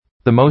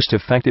The most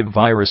effective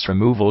virus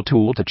removal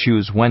tool to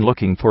choose when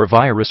looking for a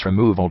virus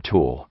removal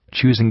tool.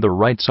 Choosing the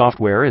right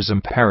software is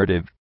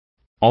imperative.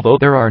 Although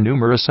there are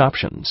numerous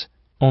options,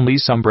 only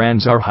some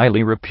brands are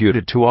highly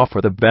reputed to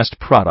offer the best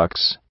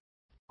products.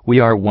 We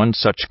are one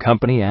such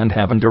company and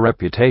have earned a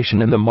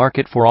reputation in the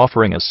market for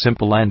offering a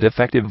simple and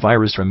effective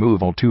virus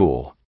removal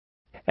tool.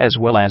 As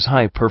well as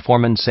high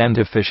performance and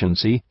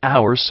efficiency,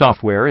 our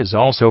software is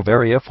also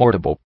very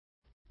affordable.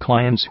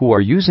 Clients who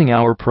are using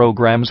our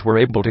programs were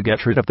able to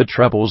get rid of the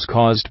troubles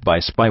caused by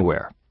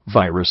spyware,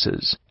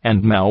 viruses,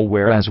 and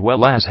malware as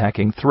well as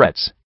hacking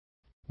threats.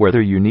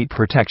 Whether you need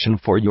protection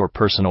for your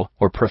personal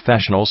or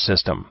professional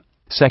system,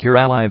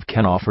 SecureAlive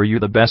can offer you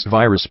the best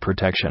virus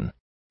protection.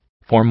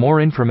 For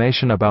more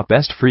information about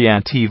best free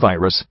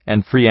antivirus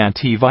and free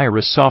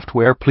antivirus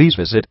software, please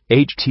visit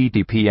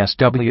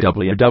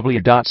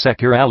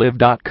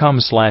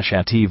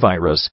https://www.securealive.com/antivirus.